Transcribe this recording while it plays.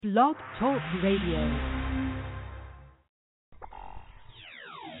Blog Talk Radio.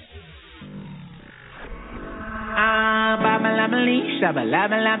 Babalabalee,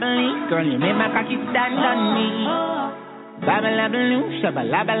 shabalabalabali, girl, you made my cocky stand on me. Babalabaloo,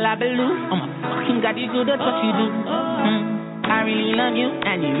 shabalabalabalo, oh my fucking God, you good at what you do. I really love you,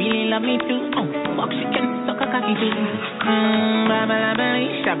 and you really love me too. Oh fuck, she can suck a cocky too.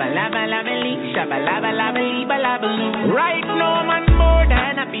 Babalabalee, shabalabalabali, shabalabalabali, balabaloo. Right now, man, more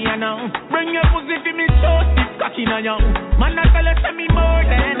than a piano. Bring your pussy to me, so it's cocky now, yo. Man, I tell her, send me more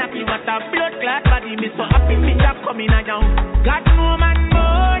than happy. What a blood clot body, me so happy, me job coming now, yo. God, no man,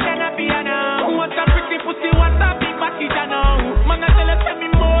 more than a piano. What a pretty pussy, what a big body, now. Man, I tell her, send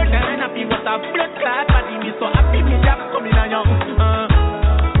me more than happy. What a blood clot body, me so happy, me job coming now, yo.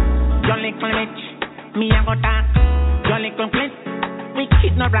 John Lick Flemich, me a go talk. John Lick Flemich, we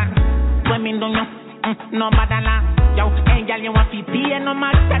kid no rock. Women don't know, no bad laugh. Yo, hey girl, you want to be no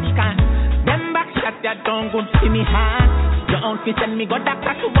matter can. Them back shots that don't good see me hard. Your own fi send me go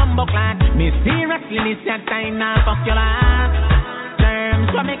doctor to bumbo clan. Me seriously, this your time now fuck your life.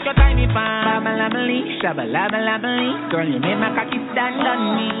 Terms so make your time me fun. Babalabalee, shabalabalabali, girl, you made my cocky stand on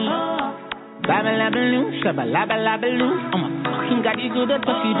me. Babalabaloo, shabalabalabalo, oh my fucking God, you good at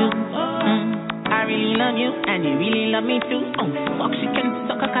what you do. I really love you, and you really love me too. Oh fuck, she can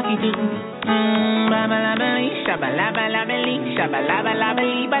suck a cocky too. Babalabalee, shabalabalabali,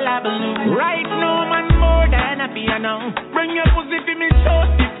 shabalabalabali, balabaloo. Right now, man, more than a piano. Bring your pussy to me, so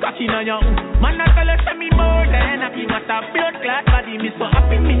it's cocky now, yo. Man, I tell her, send me more than happy. What a blood clot body, me so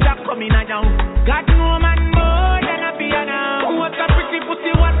happy, me job coming now, yo. God, no man, more than a piano. What a pretty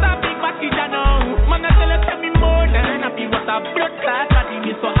pussy, what a big body, now. Man, I tell her, send me more than happy. What a blood clot body,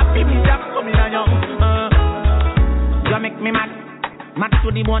 me so happy, me job coming now, yo. You make me mad, mad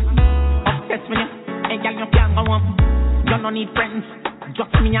to the bone. Obsessed with you, hey girl, you can't go on. You don't need friends, just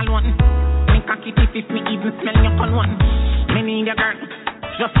me alone. Me cocky teeth if me even smell your cologne. Me need a girl,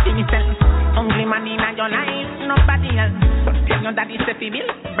 just see myself. Only man in your life, nobody else. So tell your daddy say fi bill,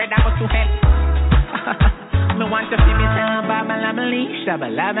 bread I go to hell. Me want to see myself. Babalabalee,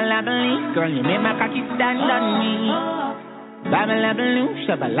 shabalabalabali, girl, you made my cocky stand on me. Babalabaloo,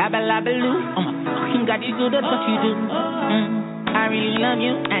 shabalabalabalo, oh my fucking God, you good at what you do. I really love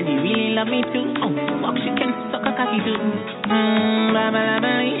you, and you really love me too. Oh fuck, she can suck a cocky too.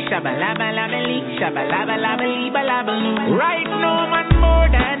 Babalabalee, shabalabalabali, shabalabalabali, balabaloo. Right now, man,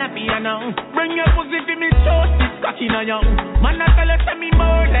 more than a piano. Bring your pussy to me, so it's cocky now, yo. Man, I tell her, send me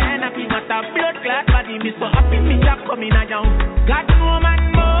more than happy. What a blood clot body, me so happy, me job coming now, yo. God, no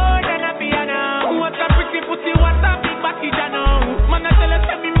man, more than a piano. What a pretty pussy, what a big body, now. Man, I tell her,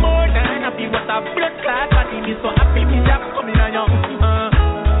 send me more than happy. What a blood clot body, me so happy, me job coming now, yo.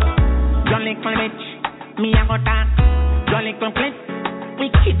 John Lick Flemich, me a go talk. John Lick Flemich,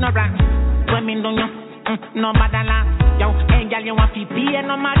 we kid no rock. Women don't know, no bad laugh. Yo, hey girl, you want to be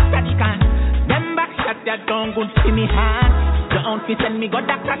no matter can. Them back shots that don't good see me hard. Your own fi send me go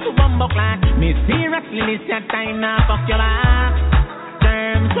doctor to bumbo clan. Me seriously, this your time now fuck your life.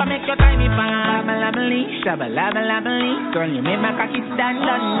 Terms so make your time me fun. Babalabalee, shabalabalabali, girl, you made my cocky stand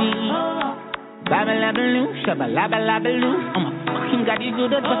on me. Babalabaloo, shabalabalabalo, oh my fucking God, you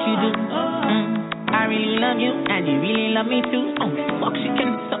good at what you do. I really love you, and you really love me too. Oh fuck, she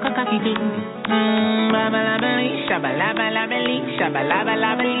can suck a cocky too. Babalabalee, shabalabalabali,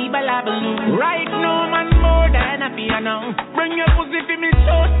 shabalabalabali, balabaloo. Right now, man, more than a piano. Bring your pussy to me,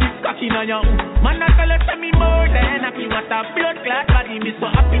 so it's cocky now, yo. Man, I tell her, send me more than happy. What a blood clot body, me so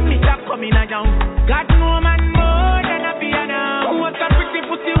happy, me job coming now, yo. God, no man, more than a piano. What a pretty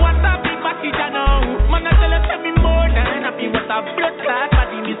pussy, what a big body, now. Man, I tell her, send me more than happy. What a blood clot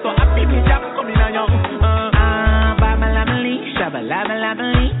body, me so happy, me job coming now, yo. Babalabalee,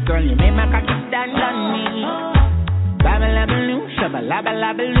 shabalabalabali, girl, you made my cocky stand on me. Babalabaloo,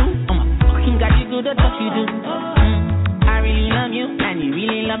 shabalabalabalo, oh my fucking God, you good at what you do. I really love you, and you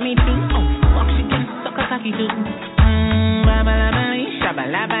really love me too. Oh fuck, she can suck a cocky too. Babalabalee,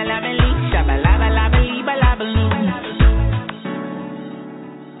 shabalabalabali, shabalabalabali, balabaloo.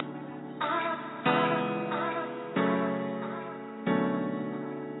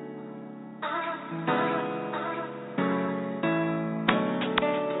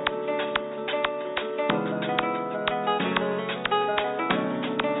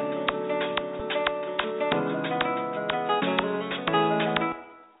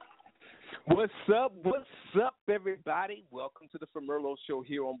 What's up, everybody? Welcome to the Famerlo Show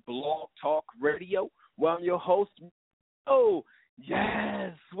here on Blog Talk Radio. Well, I'm your host. Oh,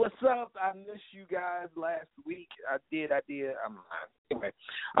 Yes. What's up? I missed you guys last week. I did. Anyway,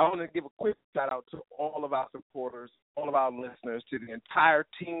 I want to give a quick shout out to all of our supporters, all of our listeners, to the entire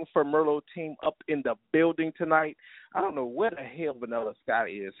Team for Merlot team up in the building tonight. I don't know where the hell Vanilla Sky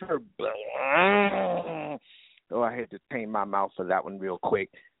is. Oh, I had to tame my mouth for that one real quick.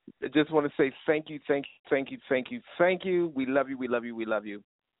 I just want to say thank you. We love you.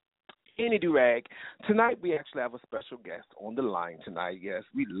 Any do-rag. Tonight we actually have a special guest on the line tonight. Yes,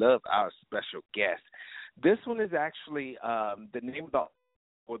 we love our special guest. This one is actually the name of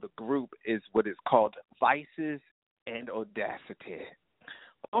the group is what is called Vices and Audacity.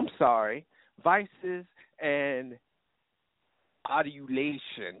 I'm sorry, Vices and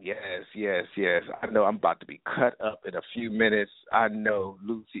Adulation. Yes. I know I'm about to be cut up in a few minutes. I know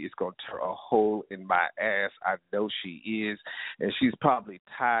Lucy is going to tear a hole in my ass. I know she is, and she's probably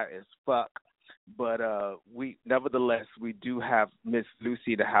tired as fuck. But nevertheless, we do have Miss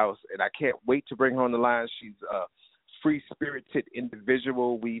Lucy in the house, and I can't wait to bring her on the line. She's a free-spirited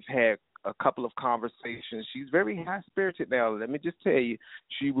individual. We've had a couple of conversations. She's very high-spirited now. Let me just tell you,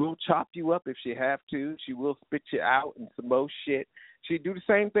 she will chop you up if she have to. She will spit you out and some more shit. She do the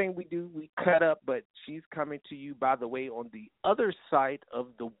same thing we do. We cut up, but she's coming to you, by the way, on the other side of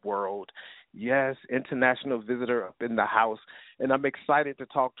the world. Yes, international visitor up in the house. And I'm excited to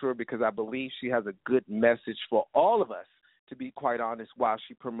talk to her because I believe she has a good message for all of us, to be quite honest, while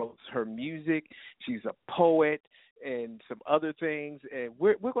she promotes her music. She's a poet and some other things, and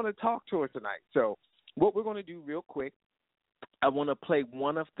we're going to talk to her tonight. So what we're going to do real quick, I want to play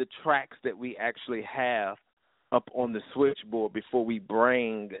one of the tracks that we actually have up on the switchboard before we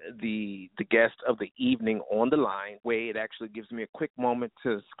bring the guest of the evening on the line, where it actually gives me a quick moment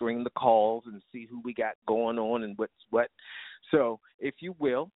to screen the calls and see who we got going on and what's what. So if you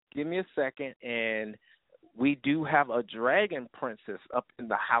will, give me a second, and we do have a dragon princess up in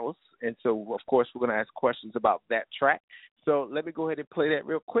the house, and so, of course, we're going to ask questions about that track. So let me go ahead and play that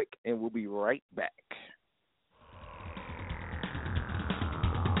real quick, and we'll be right back.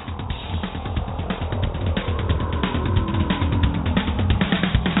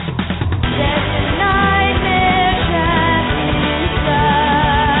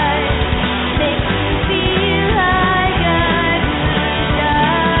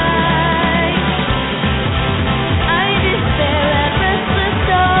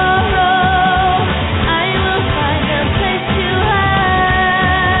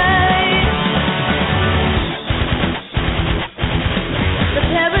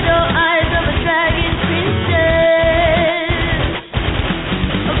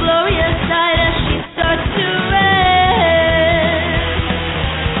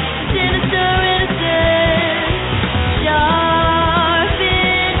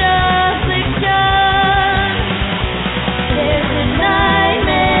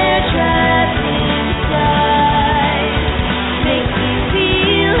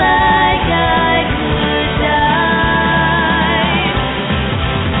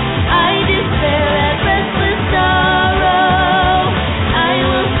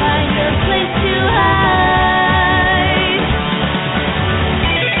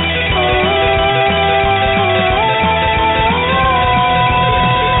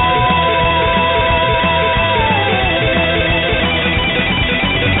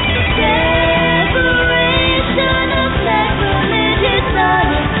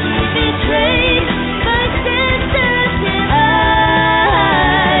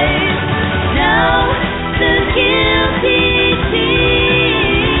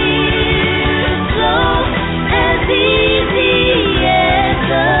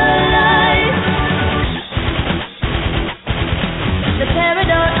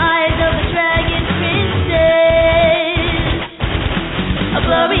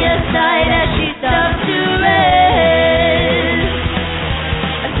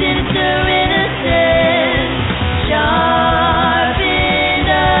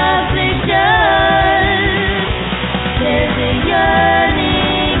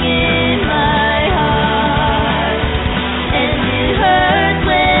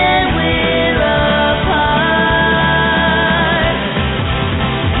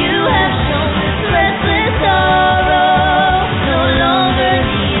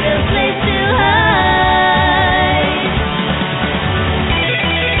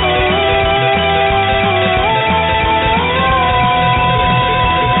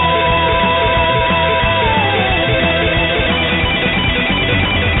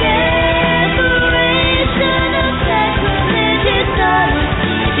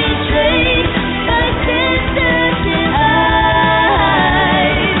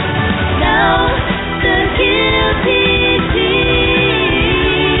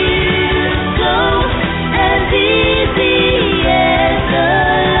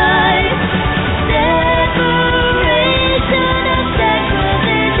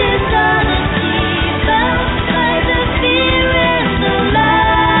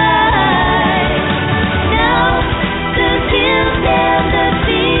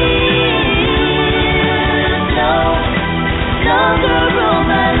 all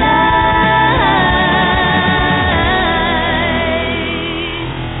my life.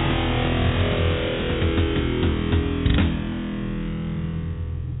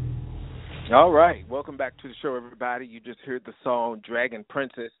 All right, welcome back to the show, everybody. You just heard the song Dragon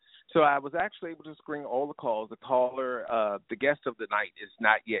Princess. So I was actually able to screen all the calls. The caller, the guest of the night is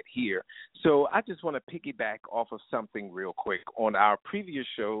not yet here. So I just want to piggyback off of something real quick on our previous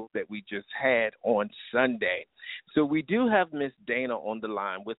show that we just had on Sunday. So we do have Miss Dana on the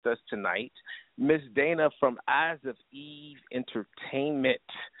line with us tonight. Miss Dana from Eyes of Eve Entertainment.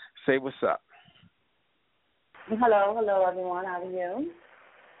 Say what's up. Hello, everyone. How are you?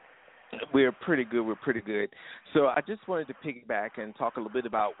 We're pretty good. So I just wanted to piggyback and talk a little bit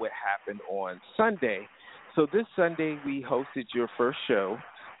about what happened on Sunday. So this Sunday we hosted your first show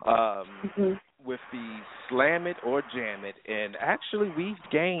with the Slam It or Jam It, and actually we've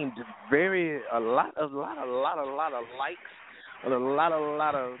gained a lot of likes, a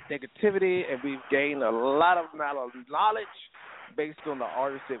lot of negativity, and we've gained a lot of amount of knowledge based on the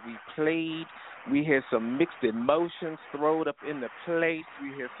artists that we played. We had some mixed emotions thrown up in the place. We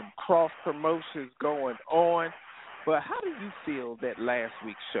had some cross promotions going on. But how do you feel that last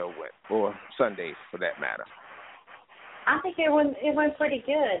week's show went, or Sunday for that matter? I think it went pretty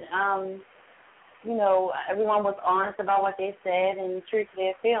good. You know, everyone was honest about what they said and true to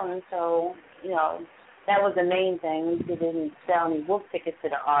their feelings. So, you know, that was the main thing. We didn't sell any wolf tickets to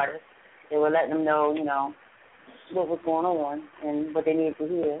the artists. They were letting them know, you know, what was going on and what they needed to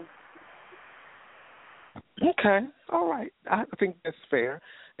hear. Okay, all right. I think that's fair.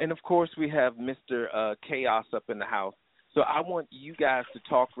 And, of course, we have Mr. Chaos up in the house. So I want you guys to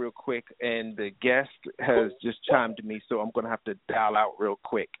talk real quick, and the guest has just chimed to me, so I'm going to have to dial out real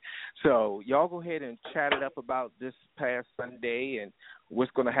quick. So y'all go ahead and chat it up about this past Sunday and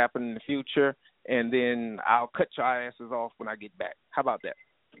what's going to happen in the future, and then I'll cut your asses off when I get back. How about that?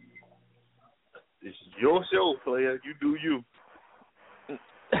 This is your show, player. You do you.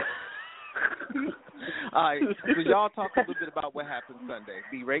 All right, so y'all talk a little bit about what happened Sunday.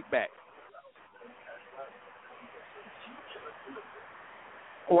 Be right back.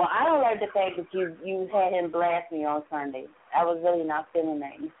 Well, I don't like the fact that you had him blast me on Sunday. I was really not feeling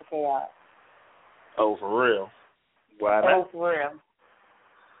that, Mr. Chaos. Oh, for real? Why not? Oh, for real.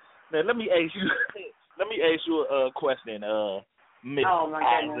 Now, let me ask you a question, Miss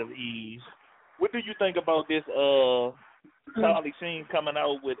Eyes of Eve. What do you think about this Charlie Sheen coming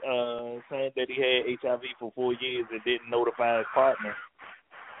out with saying that he had HIV for 4 years and didn't notify his partner?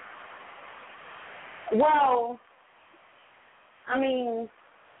 Well, I mean,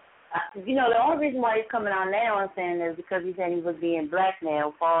 you know, the only reason why he's coming out now and saying is because he said he was being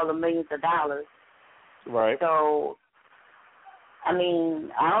blackmailed for all the millions of dollars. Right. So, I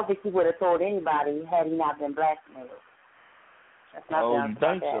mean, I don't think he would have told anybody had he not been blackmailed. That's not you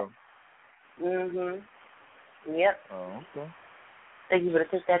think so? Mhm. Yep. Oh, okay. I think he would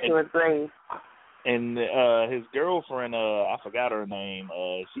have took that to his grave. And his girlfriend, I forgot her name,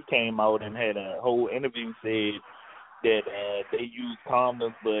 she came out and had a whole interview, said that they used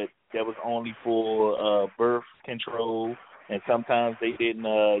condoms, but that was only for birth control, and sometimes they didn't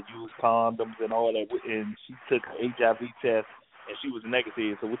use condoms and all that, and she took an HIV test, and she was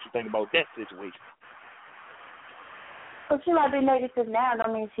negative. So what you think about that situation? Well, she might be negative now.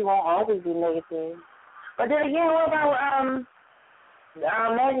 Don't mean she won't always be negative. But then again, what about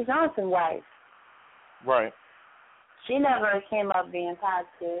Magic Johnson's wife? Right. She never came up being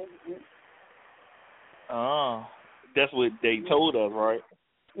positive. Oh, that's what they told us, right?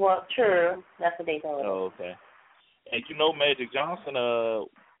 Well, true. That's what they told us. Oh, okay. And you know, Magic Johnson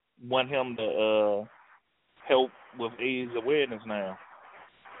want him to help with AIDS awareness now.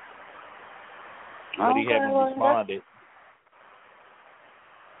 But he haven't responded.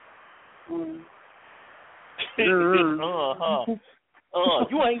 You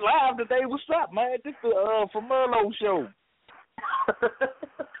ain't live today. What's up, man? This the from Merlot show.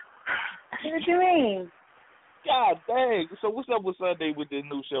 What you mean? God dang. So what's up with Sunday with this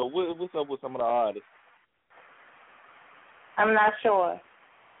new show? What's up with some of the artists? I'm not sure.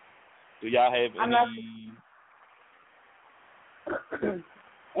 Do y'all have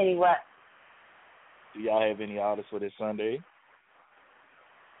any what? Do y'all have any artists for this Sunday?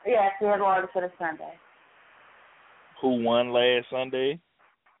 Yes, we have artists for this Sunday. Who won last Sunday?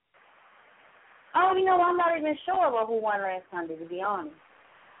 Oh, you know, I'm not even sure about who won last Sunday, to be honest.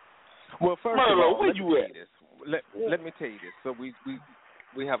 Well, first Merlo, of all, where you at? Let me tell you this. So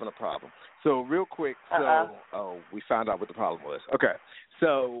we having a problem. So real quick, we found out what the problem was. Okay.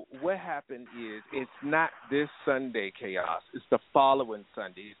 So what happened is it's not this Sunday, Chaos. It's the following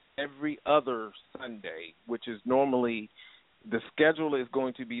Sunday. It's every other Sunday, which is normally The schedule is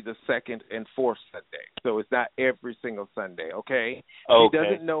going to be the second and fourth Sunday, so it's not every single Sunday, okay? He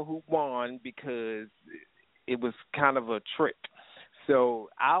doesn't know who won because it was kind of a trick. So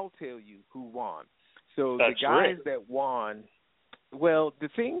I'll tell you who won. So the guys that won, well, the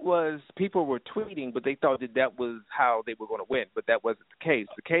thing was people were tweeting, but they thought that was how they were going to win, but that wasn't the case.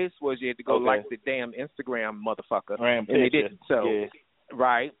 The case was you had to go like the damn Instagram motherfucker, and they didn't. So,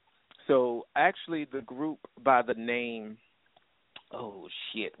 right. So actually the group by the name, oh,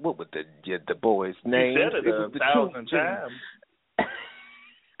 shit, what was the boys' name? You said it was 1,000 times.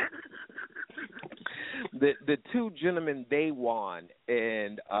 The two gentlemen, they won,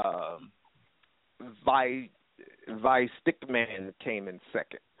 and Vice Stickman came in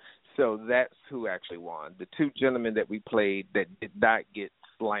second. So that's who actually won. The two gentlemen that we played that did not get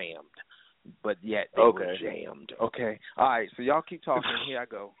slammed, but yet they were jammed. Okay. All right, so y'all keep talking. Here I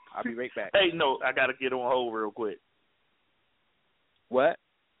go. I'll be right back. Hey, no, I got to get on hold real quick. What?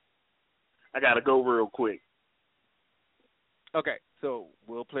 I got to go real quick. Okay, so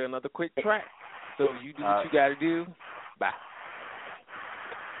we'll play another quick track. So you do what you got to do. Bye.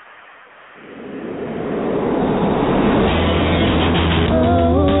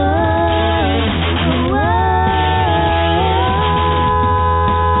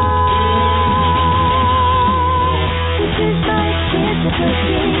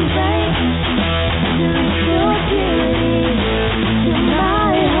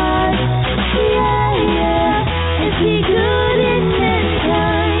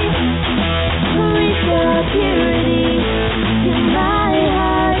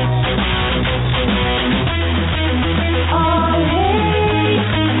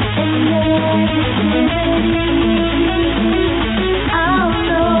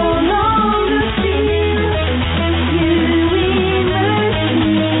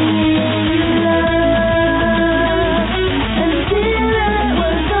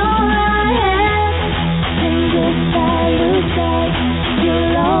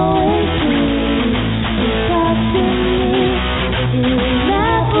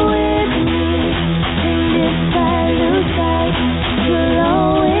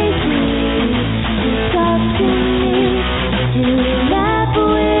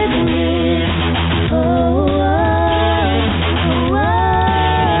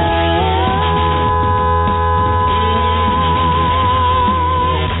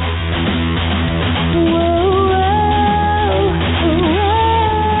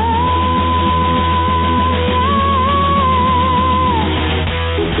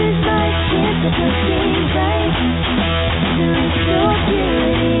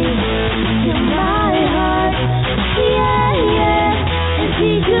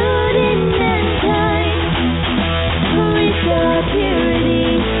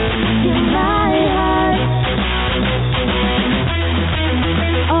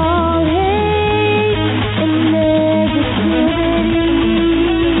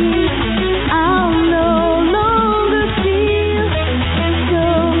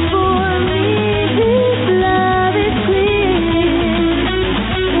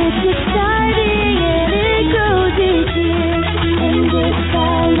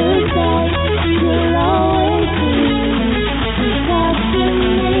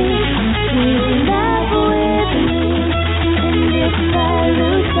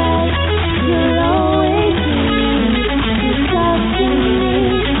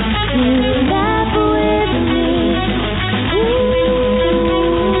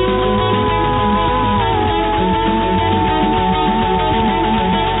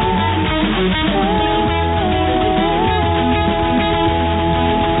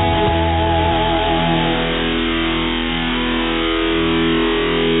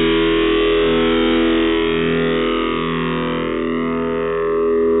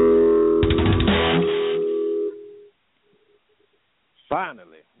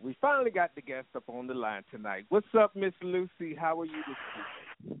 Finally got the guest up on the line tonight. What's up, Miss Lucy? How are you this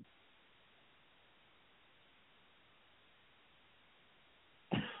evening?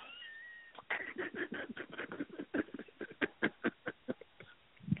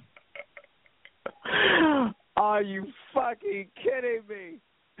 Are you fucking kidding me?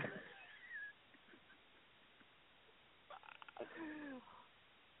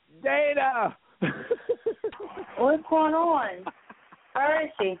 Dana! What's going on? Where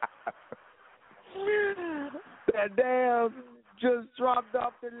is she? That damn just dropped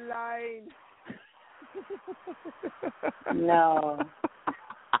off the line. No.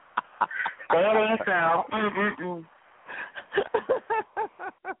 That ain't so.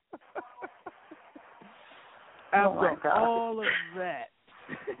 After all of that,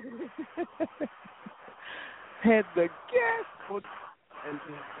 had the guest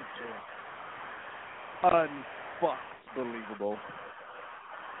Unbelievable.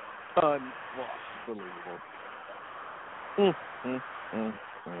 Unbelievable.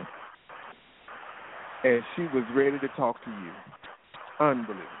 And she was ready to talk to you.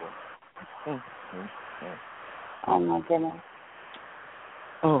 Unbelievable. Oh, my goodness.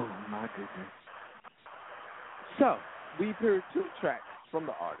 Oh, my goodness. So, we've heard 2 tracks from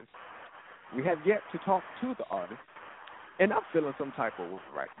the artist. We have yet to talk to the artist. And I'm feeling some type of way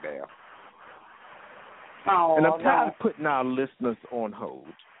right now. Oh, and I'm tired of putting our listeners on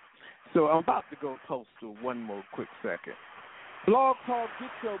hold. So I'm about to go postal one more quick second. Blog Talk, get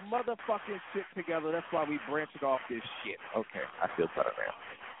your motherfucking shit together. That's why we branching off this shit. Okay, I feel better now.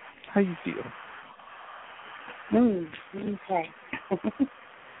 How you feel? Okay.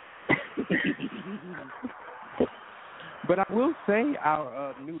 But I will say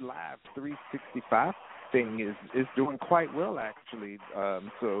our new Live 365 thing is doing quite well, actually.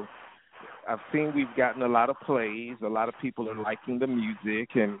 So I've seen we've gotten a lot of plays. A lot of people are liking the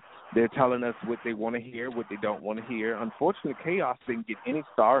music, and they're telling us what they want to hear, what they don't want to hear. Unfortunately, Chaos didn't get any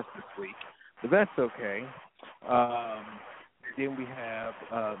stars this week, but that's okay. Then we have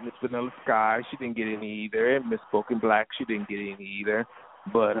Miss Vanilla Sky. She didn't get any either. And Miss Spoken Black, she didn't get any either.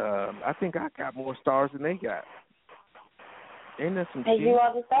 But I think I got more stars than they got. Ain't that some shit? You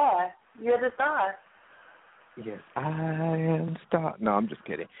are the star. You're the star. Yes, I am the star. No, I'm just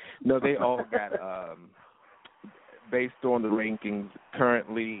kidding. No, they all got, based on the rankings,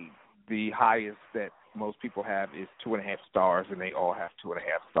 currently the highest that most people have is 2.5 stars, and they all have 2.5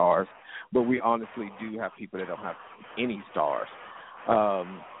 stars. But we honestly do have people that don't have any stars.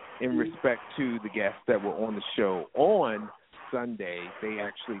 In respect to the guests that were on the show on Sunday, they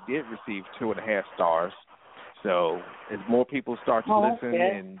actually did receive 2.5 stars. So as more people start to listen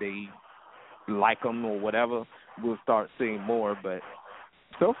and they like them or whatever, we'll start seeing more. But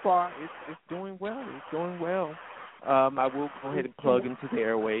so far, it's doing well. It's doing well. I will go ahead and plug into the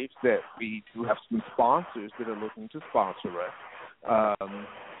airwaves that we do have some sponsors that are looking to sponsor us.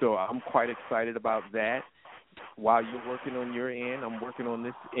 So I'm quite excited about that. While you're working on your end, I'm working on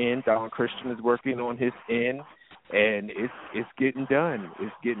this end. Don Christian is working on his end, and it's getting done.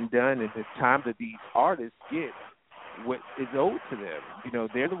 It's getting done, and it's time that these artists get what is owed to them. You know,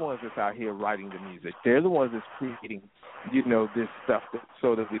 they're the ones that's out here writing the music. They're the ones that's creating, you know, this stuff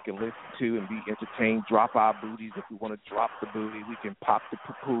so that we can listen to and be entertained, drop our booties. If we want to drop the booty, we can pop the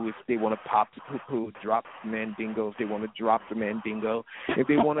poo-poo. If they want to pop the poo-poo, drop the mandingo. If they want to drop the mandingo. If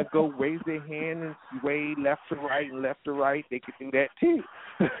they want to go raise their hand and sway left to right and left to right, they can do that too.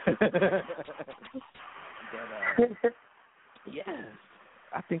 But, yes,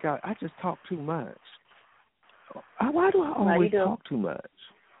 I think I just talk too much. Why do I always talk too much?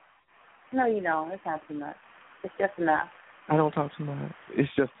 No, you don't. It's not too much. It's just enough. I don't talk too much.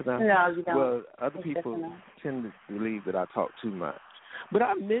 It's just enough. No, you don't. Well, other people tend to believe that I talk too much. But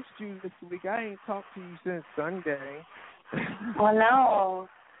I missed you this week. I ain't talked to you since Sunday. I know.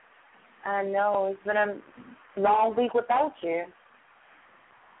 It's been a long week without you.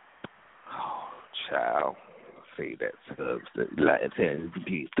 Oh, child. Say that stuff. Like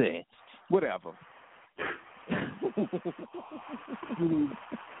thing. Whatever.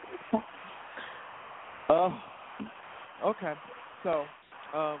 Okay. So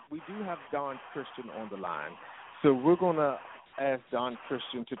we do have Don Christian on the line. So we're going to ask Don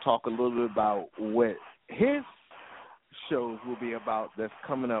Christian to talk a little bit about what his shows will be about that's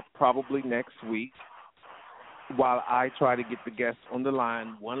coming up probably next week, while I try to get the guests on the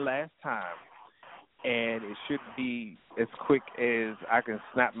line one last time. And it should be as quick as I can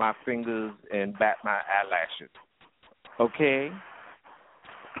snap my fingers and bat my eyelashes. Okay?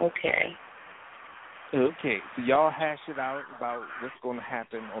 Okay. Okay. So y'all hash it out about what's going to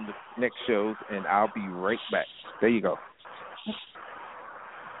happen on the next shows, and I'll be right back. There you go.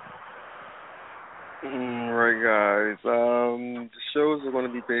 Right, guys. The shows are going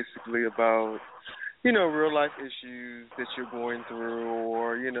to be basically about, you know, real life issues that you're going through,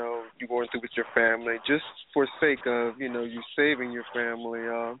 or, you know, you're going through with your family, just for sake of, you know, you saving your family,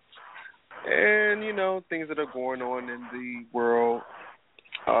 and, you know, things that are going on in the world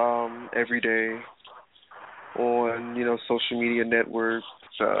every day on, you know, social media networks,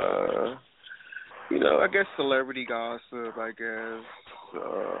 you know, I guess celebrity gossip, I guess,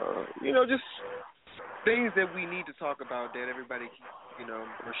 you know, just things that we need to talk about that everybody keeps, you know,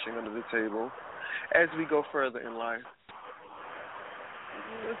 brushing under the table as we go further in life.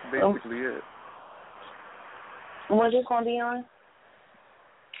 That's basically it. When's it going to be on?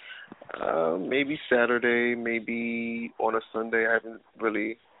 Maybe Saturday, maybe on a Sunday. I haven't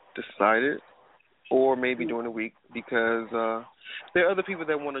really decided. or maybe during the week, because there are other people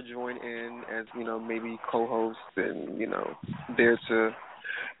that want to join in as, maybe co-hosts and, there to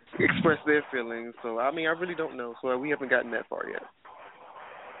express their feelings. So, I really don't know. So we haven't gotten that far yet.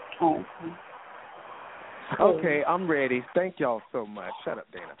 Okay, I'm ready. Thank y'all so much. Shut up,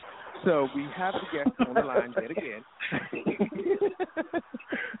 Dana. So we have the guest on the line yet again.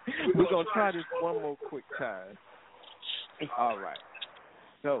 We're going to try this one more quick time. All right.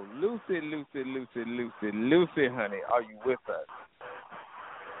 So, Lucy, honey, are you with us?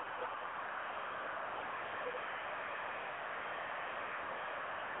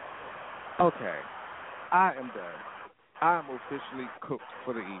 Okay. I am done. I am officially cooked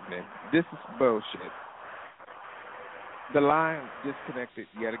for the evening. This is bullshit. The line disconnected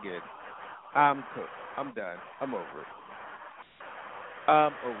yet again. I'm cooked. I'm done. I'm over it.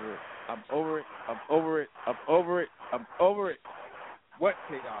 I'm over it. What,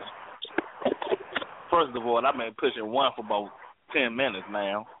 T.R.? First of all, I've been pushing one for about 10 minutes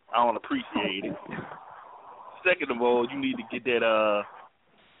now. I don't appreciate it. Second of all, you need to get that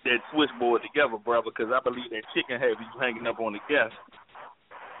switchboard together, brother, because I believe that chicken head you hanging up on the guest.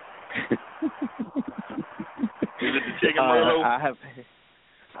 Is it the chicken, Merlot?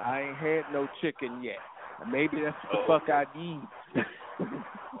 I ain't had no chicken yet. Maybe that's what the fuck I need.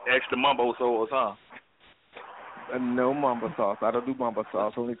 Extra mumbo sauce, huh? No mumbo sauce. I don't do mumbo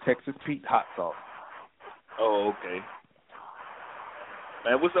sauce. Only Texas Pete hot sauce. Oh, okay.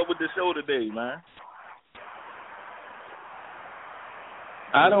 Man, what's up with the show today, man?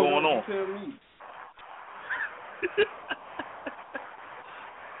 I don't going know on? What to tell me.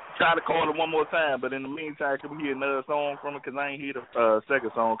 Try to call it one more time, but in the meantime, can we hear another song from it? Because I ain't hear the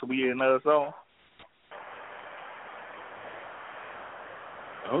second song. Can we hear another song?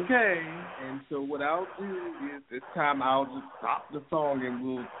 Okay. And so what I'll do is this time I'll just stop the song and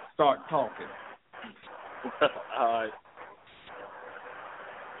we'll start talking. All right.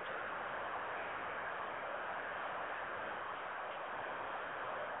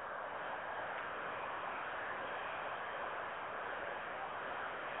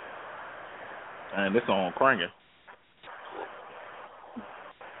 And this song cranking.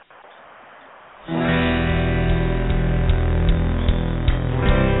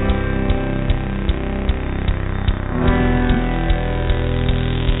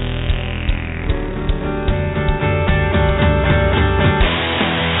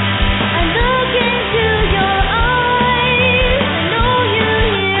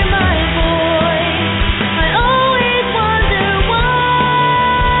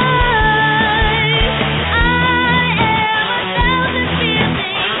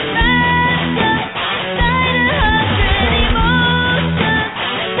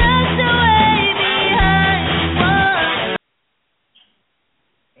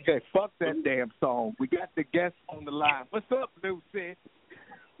 Okay, fuck that damn song. We got the guest on the line. What's up, Lucy?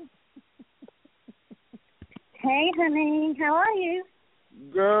 Hey, honey. How are you?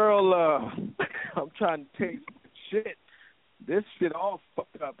 Girl, I'm trying to take shit. This shit all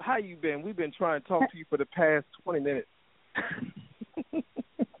fucked up. How you been? We've been trying to talk to you for the past 20 minutes.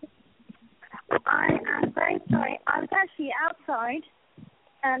 I am very sorry. I was actually outside,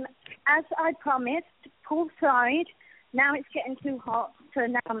 and as I promised, poolside. Now it's getting too hot, so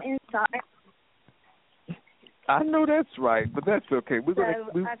now I'm inside. I know that's right, but that's okay.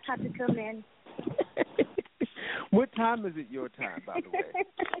 I've had to come in. What time is it your time, by the way?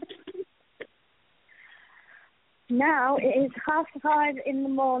 Now it is 5:30 in the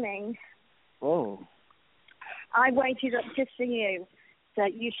morning. Oh. I waited up just for you, so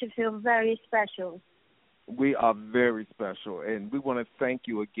you should feel very special. We are very special, and we want to thank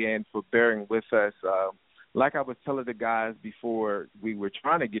you again for bearing with us. Like I was telling the guys before we were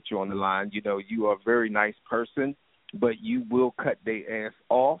trying to get you on the line, you know, you are a very nice person, but you will cut their ass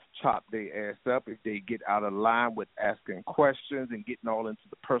off, chop their ass up if they get out of line with asking questions and getting all into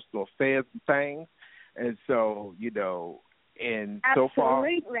the personal affairs and things. And so, you know, and so far.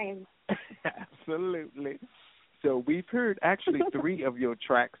 Absolutely. So we've heard actually 3 of your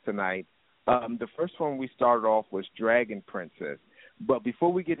tracks tonight. The first one we started off was Dragon Princess. But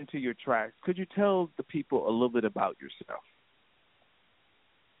before we get into your tracks, could you tell the people a little bit about yourself?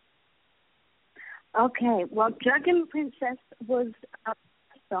 Okay, well, Dragon Princess was a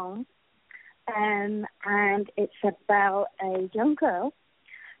song, and it's about a young girl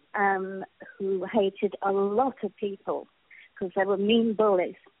who hated a lot of people because they were mean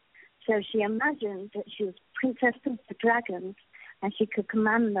bullies. So she imagined that she was princess of the dragons and she could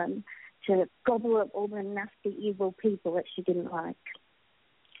command them to gobble up all the nasty, evil people that she didn't like.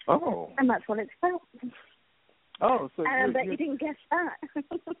 Oh. And that's what it's about. Oh, so but you didn't guess that.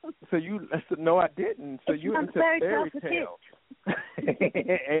 No, I didn't. So it's you're into fairy tales.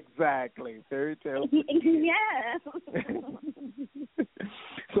 Exactly, fairy tales. Yeah.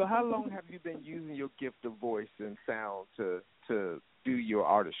 So how long have you been using your gift of voice and sound to do your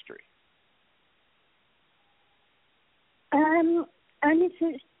artistry? Only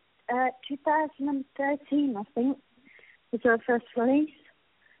since 2013, I think, was our first release.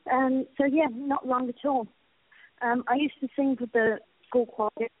 So yeah, not long at all. I used to sing with the school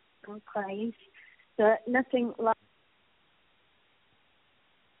choir and plays, but nothing like.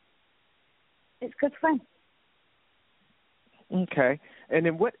 It's good fun. Okay. And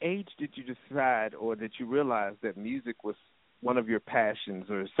then what age did you decide or did you realize that music was one of your passions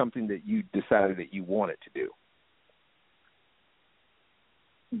or something that you decided that you wanted to do?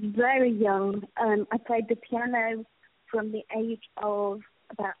 Very young. I played the piano from the age of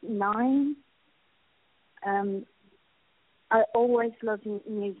about 9. I always loved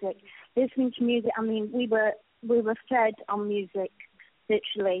music. Listening to music, I mean, we were fed on music,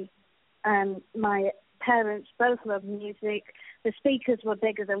 literally. My parents both loved music. The speakers were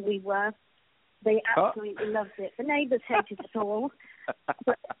bigger than we were. They absolutely loved it. The neighbours hated it all,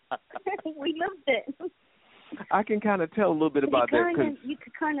 but we loved it. I can kind of tell a little bit about that. You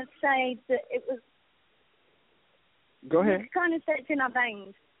could kind of say that it was. Go ahead. You could kind of say it's in our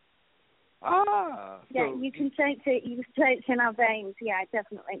veins. Yeah, you can say it's in our veins. Yeah,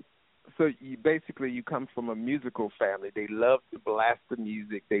 definitely. So you come from a musical family. They love to blast the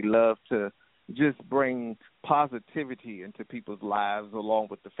music. They love to just bring positivity into people's lives along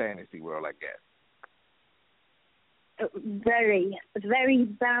with the fantasy world, I guess. Very, very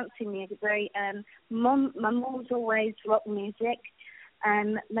bouncy music. Very. My mum's always rock music.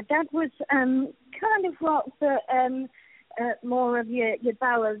 My dad was kind of rock, but more of your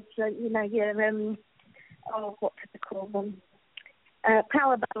ballads. Your what could I call them?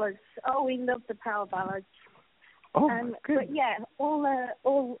 Power ballads. Oh, we love the power ballads. Oh, but yeah,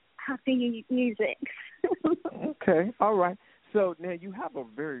 all happy music. Okay, all right. So now you have a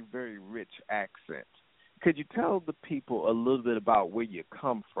very, very rich accent. Could you tell the people a little bit about where you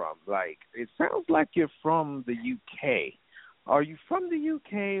come from? Like, it sounds like you're from the UK. Are you from the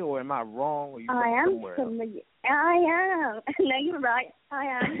UK, or am I wrong? Or you I am somewhere from else? I am. No, you're right. I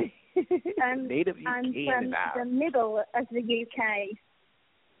am. Native UK I'm from the middle of the UK.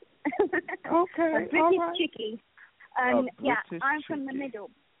 Okay, a British all right. chickie. Yeah, I'm from the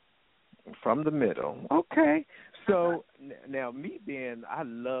middle. From the middle. Okay. So now, I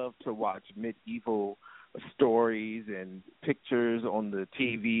love to watch medieval stories and pictures on the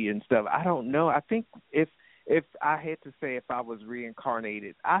TV and stuff. I don't know. I think if I had to say if I was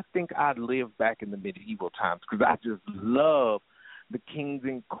reincarnated, I think I'd live back in the medieval times because I just love the kings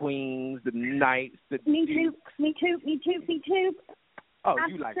and queens, the knights, the Me dukes. too. Oh,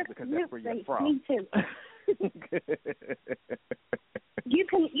 you like it because that's where you're from. Me too. You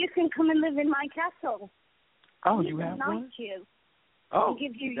can come and live in my castle. Oh, you have one? You. Oh, I'll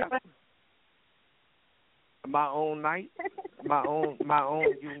give you your my own knight, my own.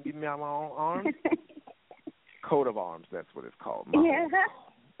 You can give me my own arms. Coat of arms. That's what it's called. My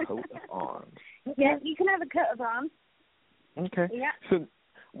coat of arms. Yeah, you can have a coat of arms. Okay. Yeah. So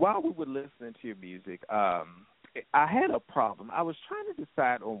while we were listening to your music, I had a problem. I was trying to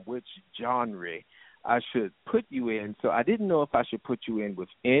decide on which genre I should put you in. So I didn't know if I should put you in with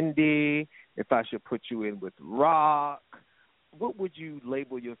indie, if I should put you in with rock. What would you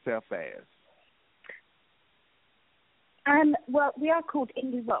label yourself as? Well, we are called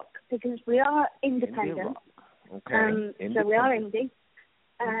indie rock because we are independent. Indie rock. Okay. So we are indie.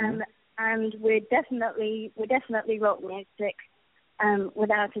 And we're definitely rock music,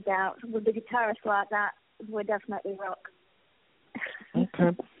 without a doubt. With the guitarist like that, we're definitely rock.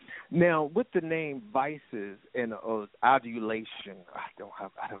 Okay. Now, with the name Vices and Adulation, I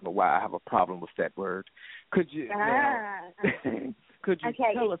don't know why I have a problem with that word. Could you tell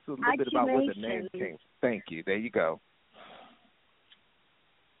us a little bit about where the name came from? Thank you. There you go.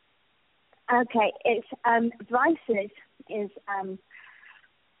 Okay, it's Vices is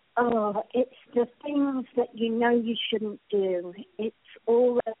it's the things that you shouldn't do. It's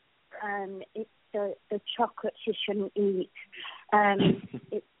all it's the chocolates you shouldn't eat.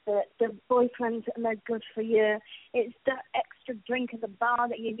 It's the boyfriends that are no good for you. It's the extra drink at the bar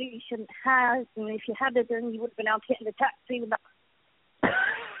that you knew you shouldn't have, and if you had it, then you would have been able to get in the taxi without.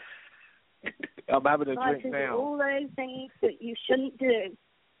 I'm having a drink now. now. All those things that you shouldn't do.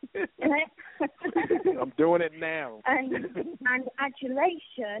 I'm doing it now. And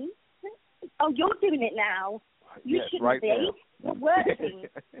adulation. Oh, you're doing it now. You yes, shouldn't right be. now. You're working.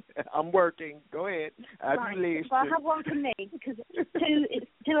 I'm working. Go ahead. Right. Well, I have one for me because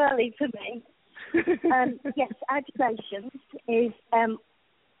it's too early for me. Yes, adulation is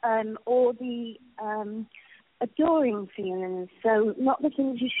all the adoring feelings. So not the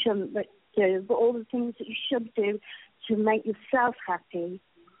things you shouldn't do, but all the things that you should do to make yourself happy.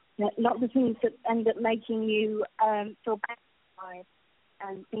 Not the things that end up making you feel bad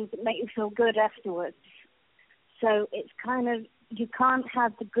and things that make you feel good afterwards. So it's kind of, you can't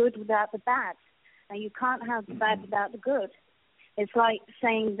have the good without the bad, and you can't have the bad without the good. It's like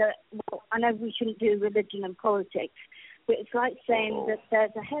saying that, well, I know we shouldn't do religion and politics, but it's like saying that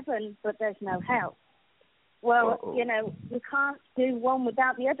there's a heaven, but there's no hell. Well, you know, you can't do one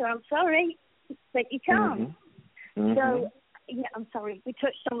without the other. I'm sorry, but you can't. So, yeah, I'm sorry, we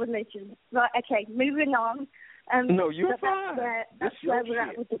touched on religion. Right, okay, moving on. No, you're fine. That's where we're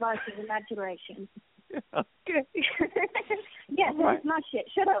at with the Vices and Adulation. Okay. Yeah, that's my shit.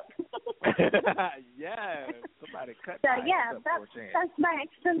 Shut up. Yeah, somebody cut so, my yeah, that's my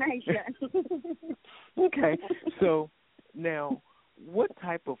explanation. Okay, so now, what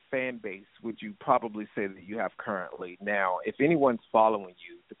type of fan base would you probably say that you have currently? Now, if anyone's following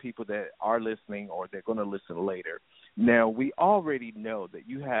you, the people that are listening or they're going to listen later, now we already know that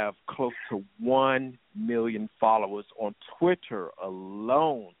you have close to 1 million followers on Twitter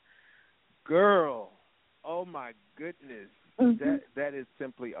alone. Girl, oh my goodness, that is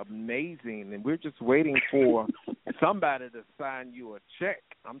simply amazing, and we're just waiting for somebody to sign you a check.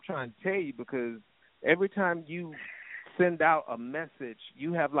 I'm trying to tell you, because every time you send out a message,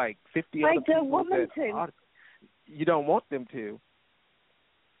 you have like 50 other people. I don't want them to. You don't want them to?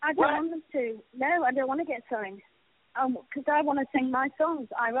 I don't want them to. No, I don't want to get signed. Because I want to sing my songs.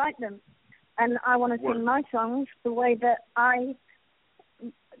 I write them. And I want to sing my songs the way that and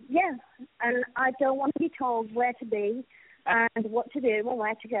I don't want to be told where to be and what to do and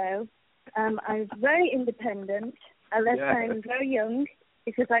where to go. I'm very independent, unless I'm very young,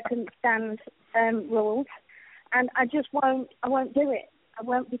 because I couldn't stand rules. And I won't do it. I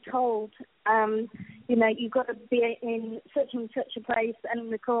won't be told, you know, you've got to be in such and such a place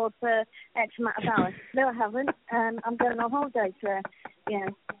and record for X amount of hours. No, I haven't. I'm going on holiday for,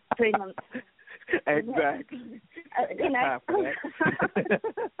 3 months. Exactly. You know,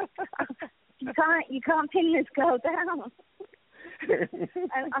 you can't pin this girl down.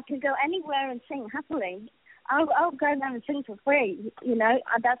 I can go anywhere and sing happily. I'll go down and sing for free. You know,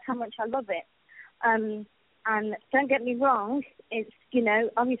 that's how much I love it. And don't get me wrong, it's, you know,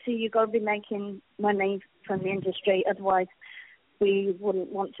 obviously you've got to be making money from the industry, otherwise we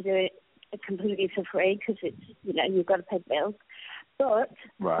wouldn't want to do it completely for free, because it's, you know, you've got to pay bills. But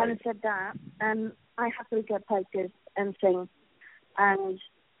having said that, I happily get paid to and sing, and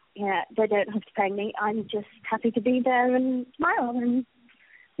they don't have to pay me. I'm just happy to be there and smile and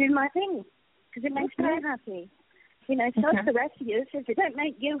do my thing, because it makes me happy. You know, so the rest of you, so if it don't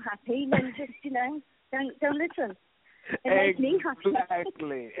make you happy, then just, you know, don't listen. It makes me happy.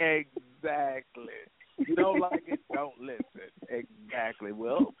 Exactly. You don't like it, don't listen. Exactly.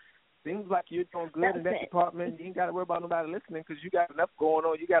 Well, seems like you're doing good in that department. You ain't got to worry about nobody listening, because you got enough going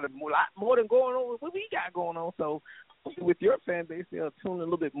on. You got a lot more than going on with what we got going on. So with your fan base, they'll tune in a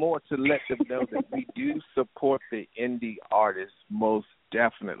little bit more to let them know that we do support the indie artists, most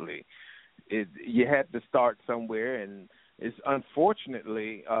definitely. You had to start somewhere, and it's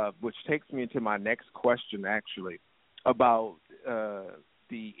unfortunately, which takes me into my next question, actually, about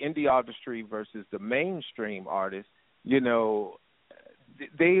the indie artistry versus the mainstream artists. You know,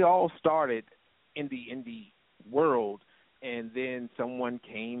 they all started in the indie world, and then someone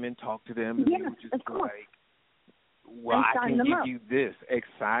came and talked to them, and they were just like, well, I can give you this,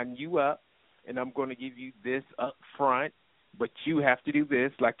 sign you up, and I'm going to give you this up front, but you have to do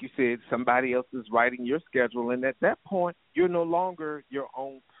this. Like you said, somebody else is writing your schedule, and at that point, you're no longer your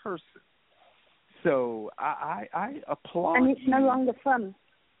own person. So I applaud you. And it's no longer fun.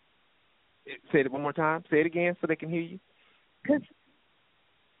 Say it one more time. Say it again so they can hear you. Because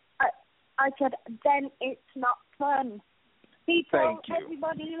I said, then it's not fun. People,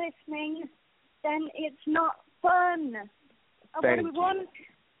 everybody listening, then it's not fun. What do we want?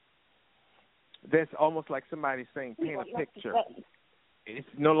 That's almost like somebody saying, paint a picture. It's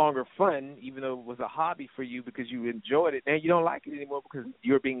no longer fun, even though it was a hobby for you because you enjoyed it. Now you don't like it anymore because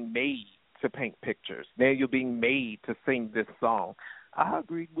you're being made to paint pictures. Now you're being made to sing this song. I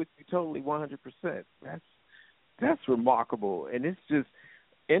agree with you totally 100%. That's remarkable. And it's just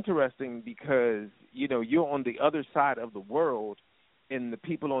interesting because, you know, you're on the other side of the world, and the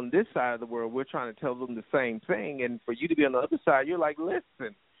people on this side of the world, we're trying to tell them the same thing. And for you to be on the other side, you're like,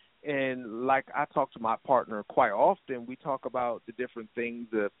 listen, And like I talk to my partner quite often, we talk about the different things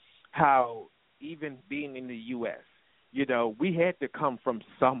of how even being in the U.S., you know, we had to come from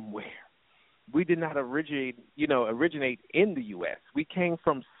somewhere. We did not originate in the U.S. We came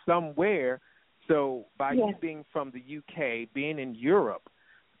from somewhere. So by you being from the U.K., being in Europe,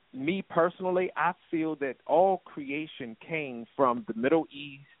 me personally, I feel that all creation came from the Middle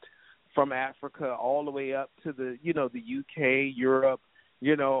East, from Africa, all the way up to the, you know, the UK, Europe,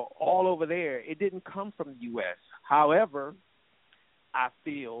 you know, all over there. It didn't come from the U.S. However, I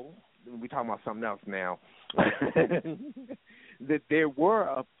feel, we're talking about something else now, that there were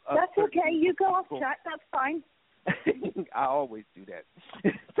a That's okay. You go off track. That's fine. I always do that.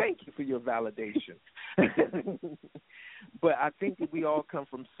 Thank you for your validation. But I think that we all come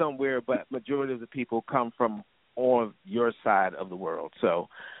from somewhere, but majority of the people come from on your side of the world. So,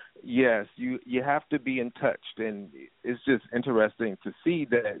 yes, you have to be in touch, and it's just interesting to see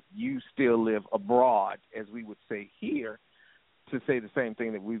that you still live abroad, as we would say here, to say the same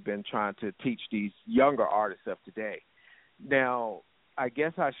thing that we've been trying to teach these younger artists of today. Now, I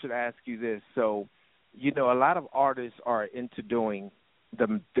guess I should ask you this. So, you know, a lot of artists are into doing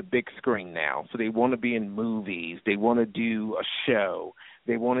the big screen now. So they want to be in movies. They want to do a show.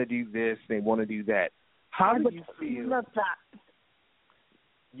 They want to do this. They want to do that. How do you feel? Love that.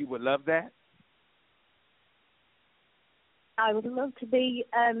 You would love that? I would love to be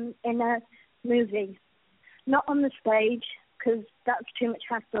in a movie. Not on the stage, because that's too much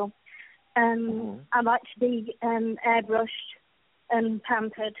hassle. I like to be airbrushed and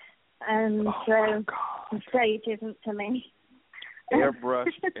pampered, and so the stage isn't for me.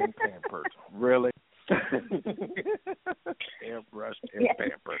 Airbrushed and pampered. Really? Airbrushed and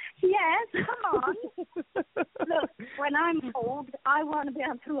pampered. Yes, come on. Look, when I'm old, I want to be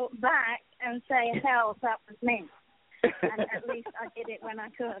able to look back and say, hell, that was me. And at least I did it when I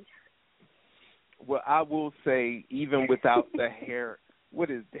could. Well, I will say, even without the hair, what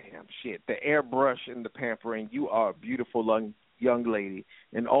is damn shit, the airbrush and the pampering, you are a beautiful young lady.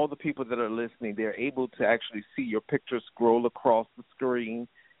 And all the people that are listening, they're able to actually see your picture scroll across the screen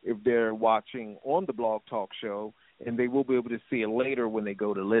if they're watching on the Blog Talk Show, and they will be able to see it later when they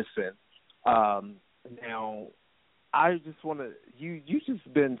go to listen. Now, I just want to, you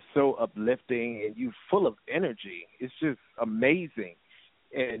just been so uplifting, and you full of energy. It's just amazing.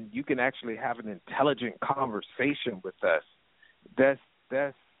 And you can actually have an intelligent conversation with us. That's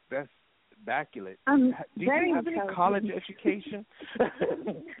immaculate. Do you have any college education?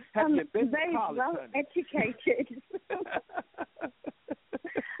 Have you been very to college, well honey? Educated.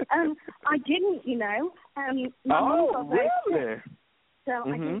 I didn't, you know. My mum got very really? sick, so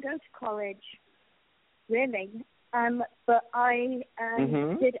I didn't go to college, really. But I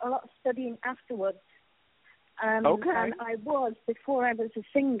did a lot of studying afterwards. And I was, before I was a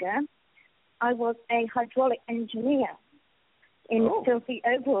singer, I was a hydraulic engineer in filthy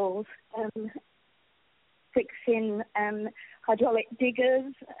overalls, fixing hydraulic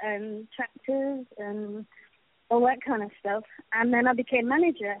diggers and tractors and all that kind of stuff. And then I became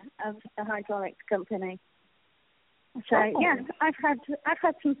manager of a hydraulics company. So yeah, I've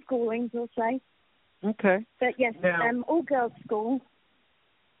had some schooling, we'll say. Okay. But yes, now, all girls school.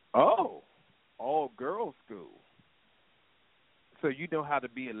 Oh, all girls school. So you know how to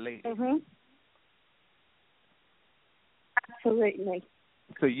be a lady. Absolutely.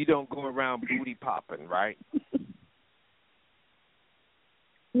 So you don't go around booty popping, right?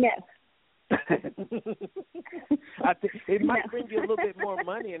 No. I think it might bring you a little bit more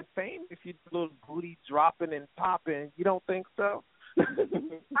money and fame if you do a little booty dropping and popping. You don't think so?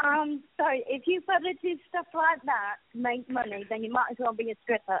 Sorry, if you've got to do stuff like that to make money, then you might as well be a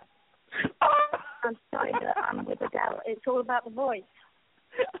stripper. I'm sorry that I'm with Adele. It's all about the voice.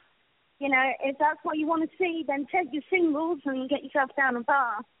 You know, if that's what you want to see, then take your singles and get yourself down a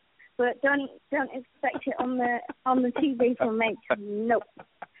bar. But don't expect it on the TV for mates. Nope.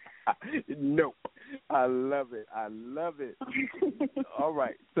 Nope. I love it. I love it. All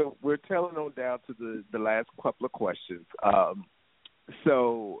right. So we're telling on down to the last couple of questions.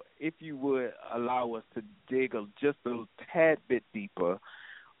 So if you would allow us to dig just a tad bit deeper,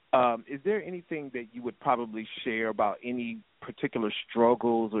 is there anything that you would probably share about any particular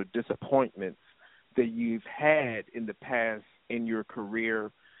struggles or disappointments that you've had in the past in your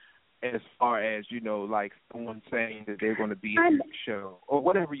career, as far as, you know, like someone saying that they're going to be in your show or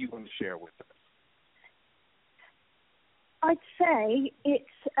whatever you want to share with us? I'd say it's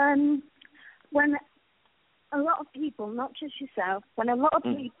when a lot of people, not just yourself, when a lot of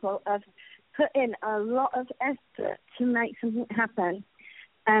people have put in a lot of effort to make something happen,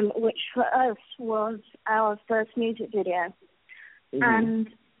 which for us was our first music video. And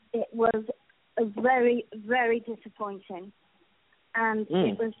it was a very, very disappointing. And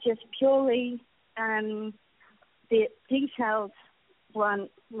it was just purely the details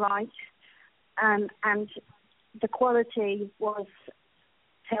weren't right, and the quality was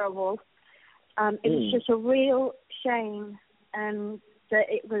terrible. It was just a real shame that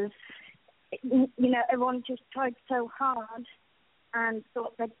it was, everyone just tried so hard and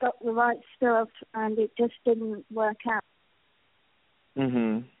thought they'd got the right stuff, and it just didn't work out.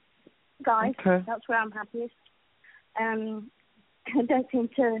 Guys, that's where I'm happiest. I don't seem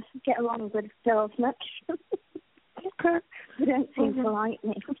to get along with girls much. They don't seem to like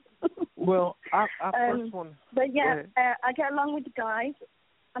me. Well, I first one. But yeah, I get along with the guys,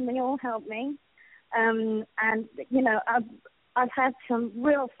 and they all help me. And I've had some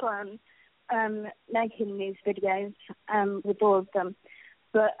real fun making these videos with all of them.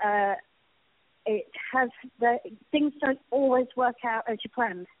 But things don't always work out as you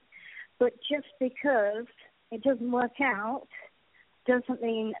planned. But just because it doesn't work out doesn't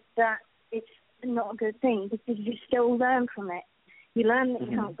mean that it's not a good thing, because you still learn from it. You learn that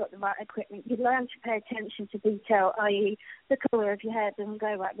you haven't got the right equipment. You learn to pay attention to detail, i.e. the colour of your hair doesn't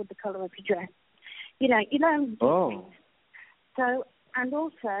go right with the colour of your dress. You learn these things. So, and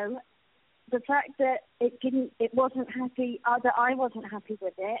also the fact that it wasn't happy, that I wasn't happy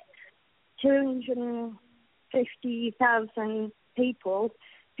with it. 250,000 people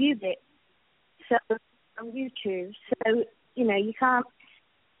viewed it. So on YouTube. So you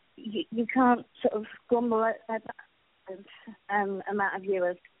can't sort of grumble at that amount of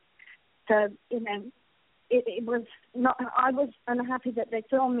viewers. So it was not. I was unhappy that they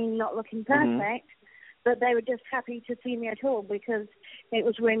saw me not looking perfect, but they were just happy to see me at all, because it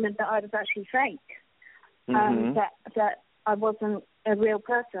was rumoured that I was actually fake, that I wasn't a real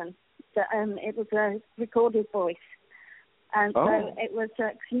person, that it was a recorded voice. And so it was,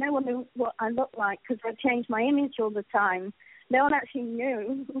 cause no one knew what I looked like, because I changed my image all the time. No one actually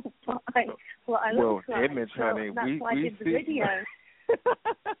knew what I looked like. Image, honey. So that's why I did the video.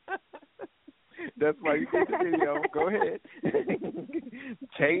 That's why you did the video. Go ahead.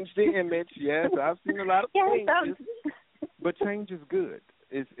 Change the image. Yes, I've seen a lot of changes. But change is good.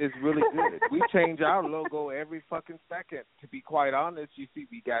 It's really good. We change our logo every fucking second. To be quite honest, you see,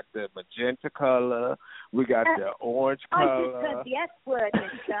 we got the magenta color. We got the orange color. I just heard the S word,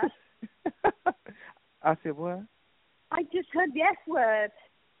 mister. I said what? I just heard the S word.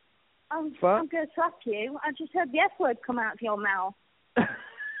 I'm going to slap you. I just heard the S word come out of your mouth. I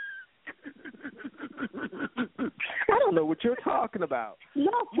don't know what you're talking about.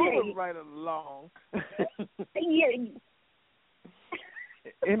 Moving right along.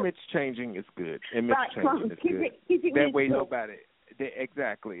 Image changing is good. Image changing is good. That way nobody...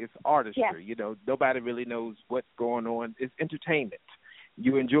 Exactly. It's artistry. Yeah. Nobody really knows what's going on. It's entertainment.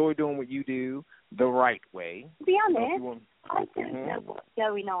 You enjoy doing what you do the right way. To be honest, I don't know what's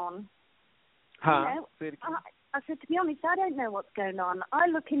going on. Huh? I said, to be honest, I don't know what's going on. I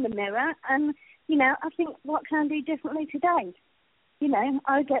look in the mirror and, I think, what can I do differently today?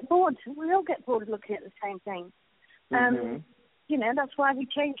 I get bored. We all get bored looking at the same thing. That's why we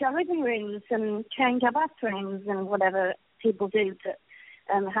change our living rooms and change our bathrooms and whatever people do that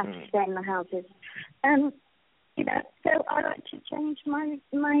have to stay in the houses. So I like to change my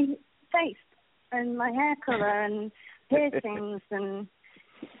face and my hair colour and piercings and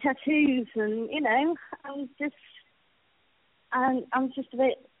tattoos, and I'm just a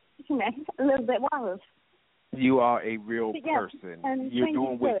bit, a little bit wild. You are a real person. You're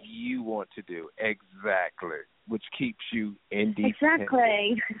doing what you want to do. Exactly. Which keeps you independent.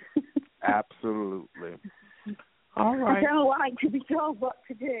 Exactly. Absolutely. All right. I don't like to be told what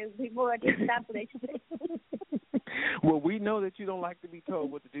to do. We've already established it. Well, we know that you don't like to be told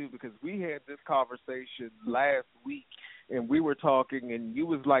what to do, because we had this conversation last week, and we were talking, and you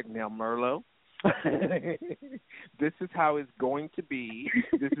was like, now, Merlot, this is how it's going to be.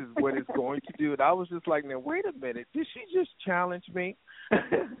 This is what it's going to do. And I was just like, now, wait a minute. Did she just challenge me?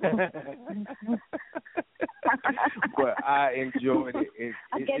 But I enjoyed it.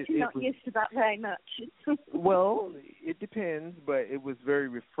 I guess you're not used to that very much. Well, it depends, but it was very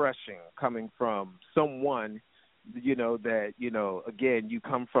refreshing coming from someone, that, again, you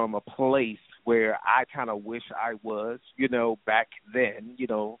come from a place where I kind of wish I was, back then,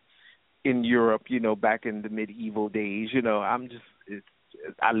 in Europe, back in the medieval days.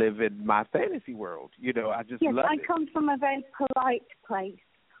 I live in my fantasy world. I just love it. I come from a very polite place.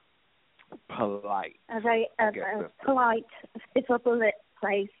 Polite. A very polite, fit-up-a-lit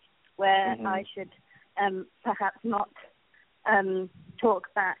place where I should perhaps not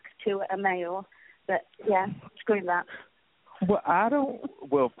talk back to a male. But, yeah, screw that.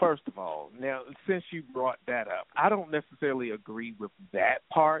 Well, first of all, now, since you brought that up, I don't necessarily agree with that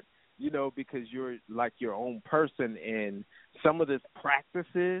part, because you're like your own person, and some of this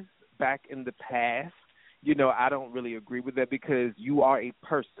practices back in the past, I don't really agree with that, because you are a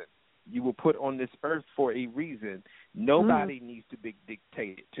person. You were put on this earth for a reason. Nobody needs to be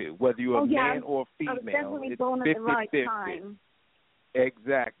dictated to, whether you're a man or a female. I was definitely born at the right time.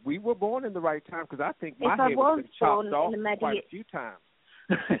 Exact. We were born in the right time, because I think my head was chopped off quite a few times.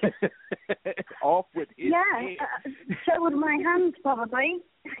 Off with his head. So would my hands, probably.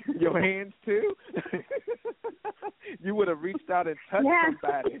 Your hands too? You would have reached out and touched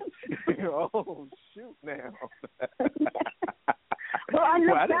somebody. Oh, shoot now. Well, I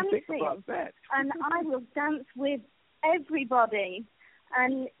love didn't dancing, think about that. And I will dance with everybody.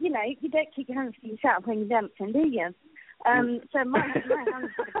 And, you don't keep your hands to yourself when you're dancing, do you? So my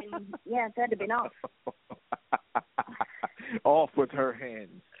hands would have been, they'd have been off. Off with her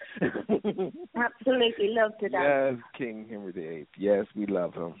hands. Absolutely love to dance. Yes, King Henry VIII. Yes, we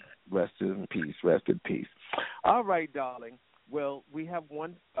love him. Rest in peace. Rest in peace. All right, darling. Well, we have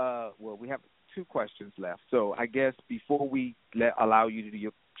we have 2 questions left. So I guess before we allow you to do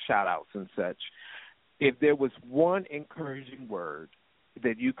your shout-outs and such, if there was one encouraging word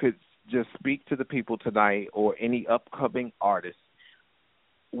that you could just speak to the people tonight, or any upcoming artists,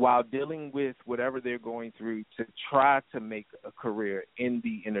 while dealing with whatever they're going through to try to make a career in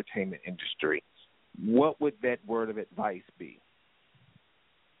the entertainment industry, what would that word of advice be?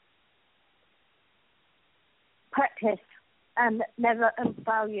 Practice, and never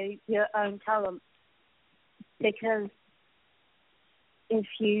undervalue your own talent, because if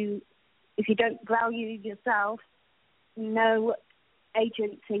you don't value yourself, no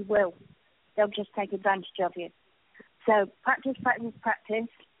agency will. They'll just take advantage of you. So practice,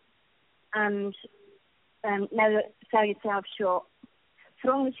 and never sell yourself short. So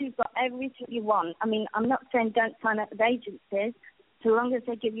long as you've got everything you want. I mean, I'm not saying don't sign up with agencies. So long as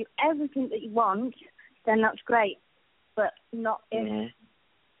they give you everything that you want, then that's great. But not if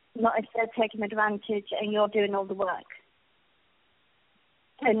they're taking advantage and you're doing all the work.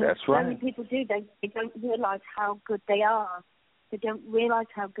 And that's right. So many people do. They don't realise how good they are. They don't realise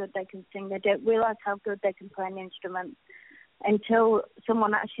how good they can sing. They don't realise how good they can play an instrument until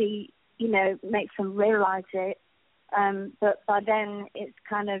someone actually, makes them realise it. But by then it's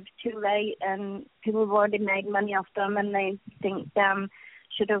kind of too late, and people have already made money off them, and they think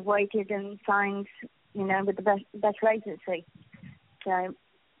should have waited and signed, with the best agency. So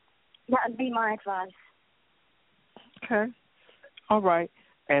that would be my advice. Okay. All right.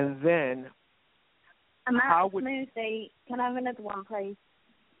 And then smoothie. Can I have another one, please?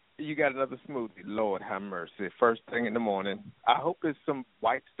 You got another smoothie. Lord have mercy. First thing in the morning. I hope there's some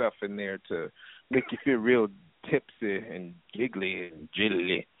white stuff in there to make you feel real tipsy and giggly and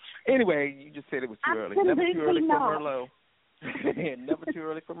jilly. Anyway, you just said it was too early. Never too early for Merlot. Never too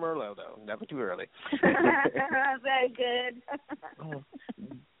early for Merlot, though. Never too early. Very good.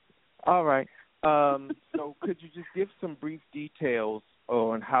 All right. So could you just give some brief details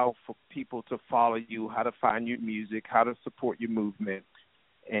on how for people to follow you, how to find your music, how to support your movement,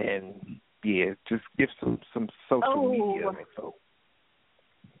 and just give some social media info.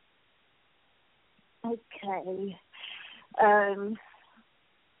 Okay. I'm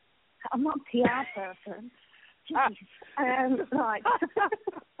not a PR person. Right.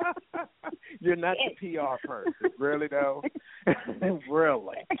 You're not the PR person, really, though?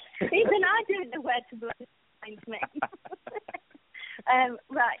 Really? Even I don't know where to find me.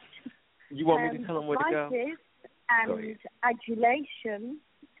 Right. You want me to tell them where to go? Vices and Adulation.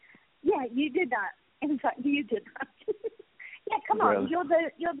 Yeah, you did that. In fact, you did that. Yeah, come on. You're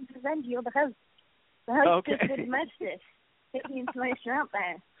the presenter. You're the host. The host just did this. Get the information out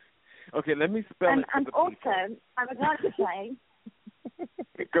there. Okay, let me spell it. And also, I would like to say.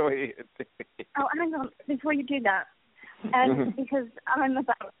 Go ahead. Oh, hang on. Before you do that, because I'm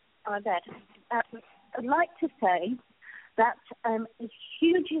about to go to bed, I'd like to say that the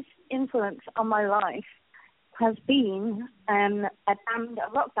hugest influence on my life has been a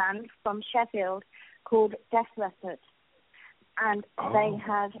rock band from Sheffield called Death Leopard. And they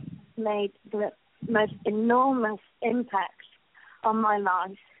have made the most enormous impact on my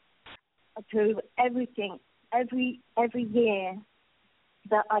life through everything. Every year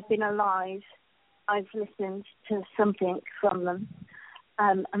that I've been alive, I've listened to something from them.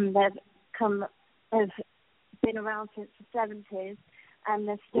 And they've been around since the 70s, and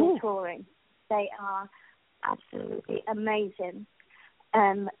they're still touring. They are absolutely amazing.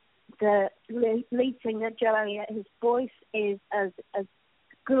 The lead singer, Joe Elliott, his voice is as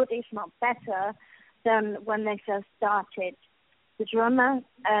good, if not better, than when they first started. The drummer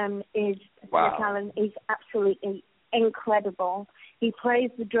is wow. Alan is absolutely incredible. He plays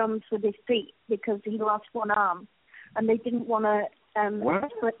the drums with his feet because he lost one arm, and they didn't want to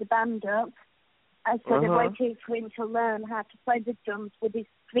split the band up. So they waited for him to learn how to play the drums with his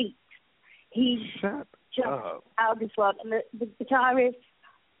feet. He's just out of this world. And the guitarists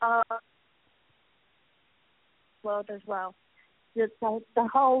are world as well. The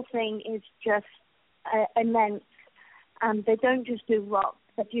whole thing is just immense. And they don't just do rock.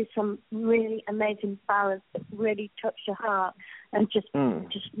 They do some really amazing ballads that really touch your heart and just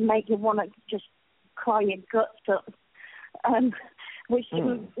make you want to just cry your guts up. Which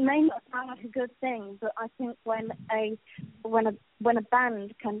may not sound like a good thing, but I think when a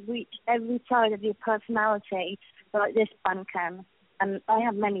band can reach every side of your personality, like this band can, and I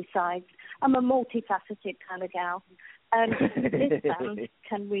have many sides. I'm a multifaceted kind of gal, and this band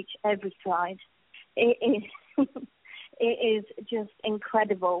can reach every side. It is just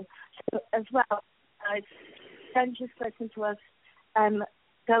incredible. So as well, don't just listen to us.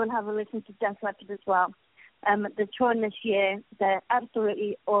 Go and have a listen to Death Leopard as well. They're touring this year. They're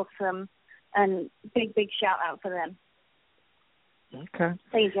absolutely awesome, and big shout out for them. Okay.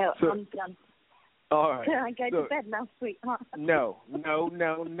 There you go. So, I'm done. All right. Can I go to bed now, sweetheart? No. One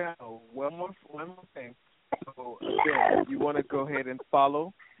more thing. So again, you want to go ahead and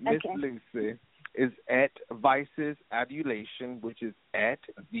follow Miss Lucy. Is at Vices Adulation, which is at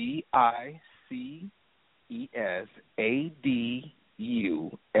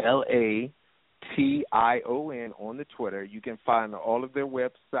VICESADULATION on the Twitter. You can find all of their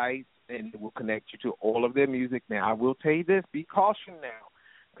websites, and it will connect you to all of their music. Now, I will tell you this: be cautious now,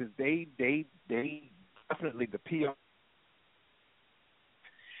 because they definitely, the PR,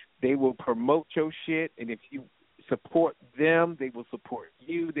 they will promote your shit, and if you support them, they will support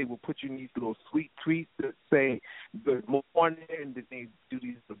you. They will put you in these little sweet tweets that say good morning, and then they do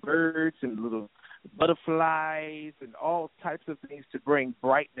these birds and little butterflies and all types of things to bring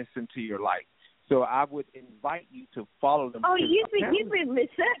brightness into your life. So I would invite you to follow them. Oh, you've been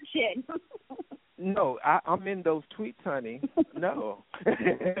researching. No, I'm in those tweets, honey. No.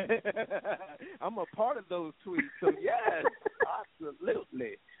 I'm a part of those tweets. So, yes,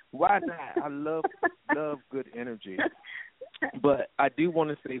 absolutely. Why not? I love good energy. But I do want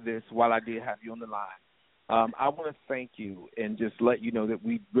to say this while I did have you on the line. I want to thank you and just let you know that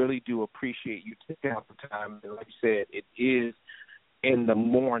we really do appreciate you taking out the time. And like you said, it is in the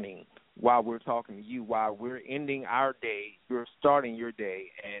morning while we're talking to you, while we're ending our day, you're starting your day.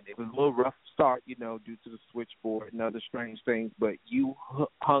 And it was a little rough start, due to the switchboard and other strange things, but you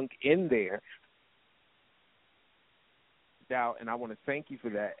hung in there. Out, and I want to thank you for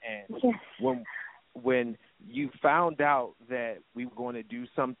that. And when you found out that we were going to do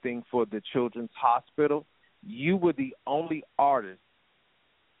something for the Children's Hospital, you were the only artist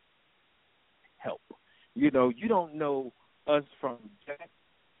help. You don't know us from Jack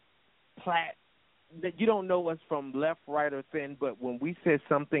Platt, that you don't know us from left, right, or thin, but when we said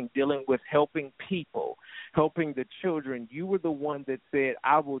something dealing with helping people, helping the children, you were the one that said,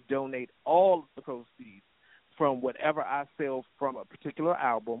 I will donate all the proceeds from whatever I sell from a particular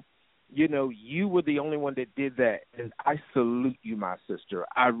album. You were the only one that did that, and I salute you, my sister.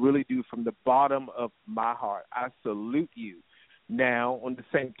 I really do, from the bottom of my heart. I salute you. Now, on the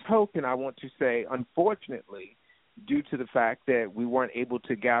same token, I want to say, unfortunately, due to the fact that we weren't able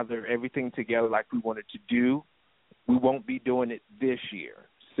to gather everything together like we wanted to do, we won't be doing it this year.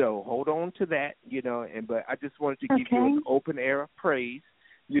 So hold on to that, but I just wanted to give you an open air of praise,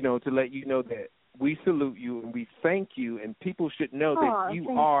 to let you know that we salute you and we thank you, and people should know that you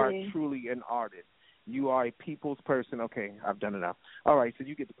are truly an artist. You are a people's person. Okay, I've done enough. All right, so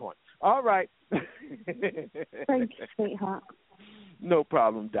you get the point. All right. Thank you, sweetheart. No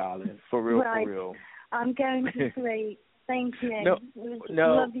problem, darling. For real, right. for real. I'm going to sleep. Thank you. No, it was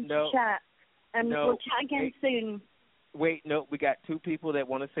lovely to chat. And we'll chat again soon. Wait, no, we got two people that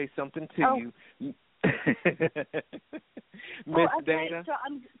want to say something to you. Miss Dana. So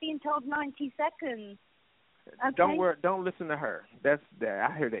I'm being told 90 seconds. Okay. Don't worry. Don't listen to her. That's that.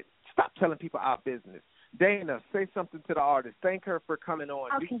 I heard it. Stop telling people our business. Dana, say something to the artist. Thank her for coming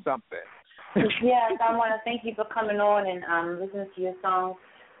on. Okay. Do something. Yes, I want to thank you for coming on and listening to your songs.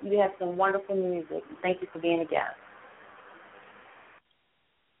 You have some wonderful music. Thank you for being a guest.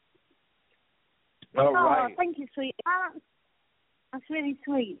 All right. Thank you, sweet. That's really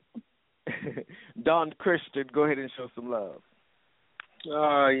sweet. Don Christian, go ahead and show some love.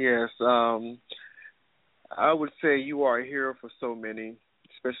 Yes. I would say you are a hero for so many,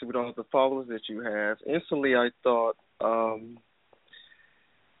 especially with all the followers that you have. Instantly, I thought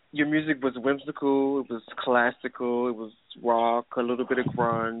your music was whimsical, it was classical, it was rock, a little bit of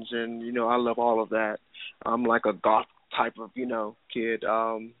grunge, and, you know, I love all of that. I'm like a goth type of, you know, kid.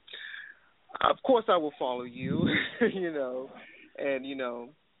 Of course I will follow you, you know, and, you know,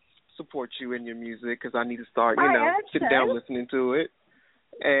 support you in your music because I need to start, you know, sitting down listening to it.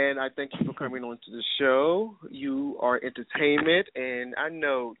 And I thank you for coming on to the show. You are entertainment, and I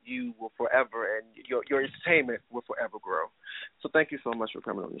know you will forever, and your entertainment will forever grow. So thank you so much for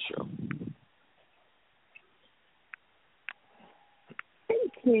coming on the show.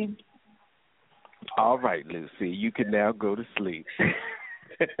 Thank you. All right, Lucy, you can now go to sleep.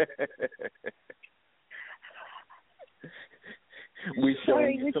 We show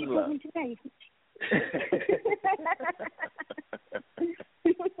you some love.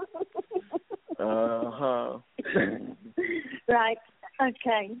 Right.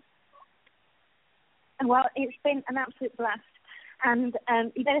 Okay. Well, it's been an absolute blast, and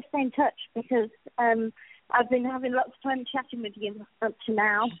you better stay in touch because I've been having lots of fun chatting with you up to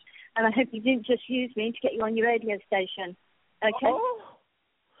now, and I hope you didn't just use me to get you on your radio station. Okay. Oh.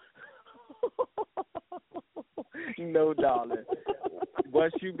 No, darling.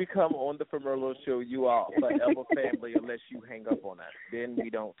 Once you become on the Famerlo Show, you are forever family unless you hang up on us. Then we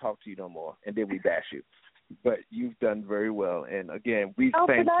don't talk to you no more, and then we bash you. But you've done very well. And, again, we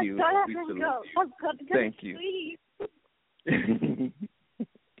thank you. We salute you. Thank you.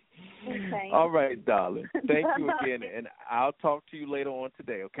 Okay. All right, darling. Thank you again, and I'll talk to you later on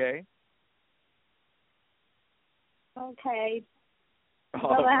today, okay? Okay.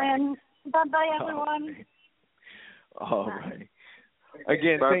 Right. Bye-bye, everyone. All right.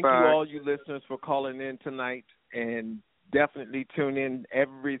 Again, thank you all you listeners for calling in tonight, and definitely tune in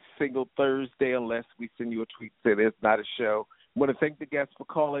every single Thursday unless we send you a tweet that it's not a show. I want to thank the guests for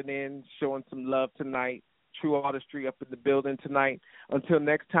calling in, showing some love tonight. True Artistry up in the building tonight. Until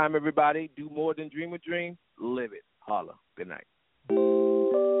next time, everybody, do more than dream a dream. Live it. Holla. Good night.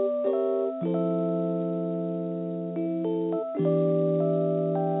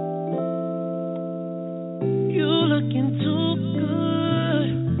 You looking too good.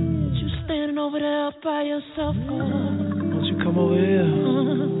 You standing over there by yourself. Won't you come over here?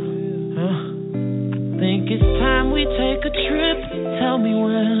 I think it's time we take a trip. Tell me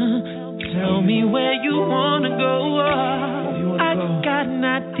where you wanna go. I got an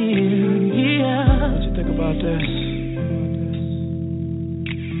idea. What you think about this?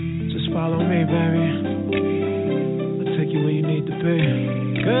 Just follow me, baby. I'll take you where you need to be.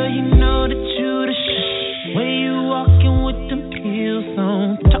 Girl, you know that you the shit. When you walking with them heels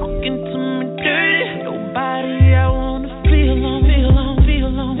on, talking to me dirty. Nobody I wanna feel on.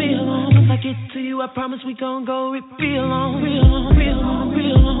 Once I get to you, I promise we gon' go real on.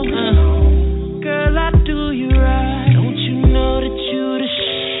 Girl, I do you right. Don't you know that you the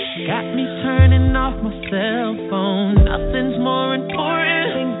shit? Got me turning off my cell phone. Nothing's more important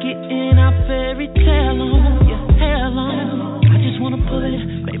than getting our fairy tale on. Yeah, hell on. I just wanna pull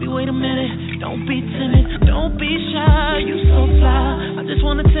it. Baby, wait a minute. Don't be timid. Don't be shy. You so fly. I just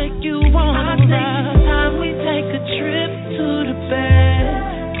wanna take you on a ride. I think it's time we take a trip to the bed.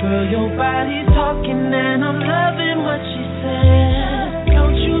 Girl, your body's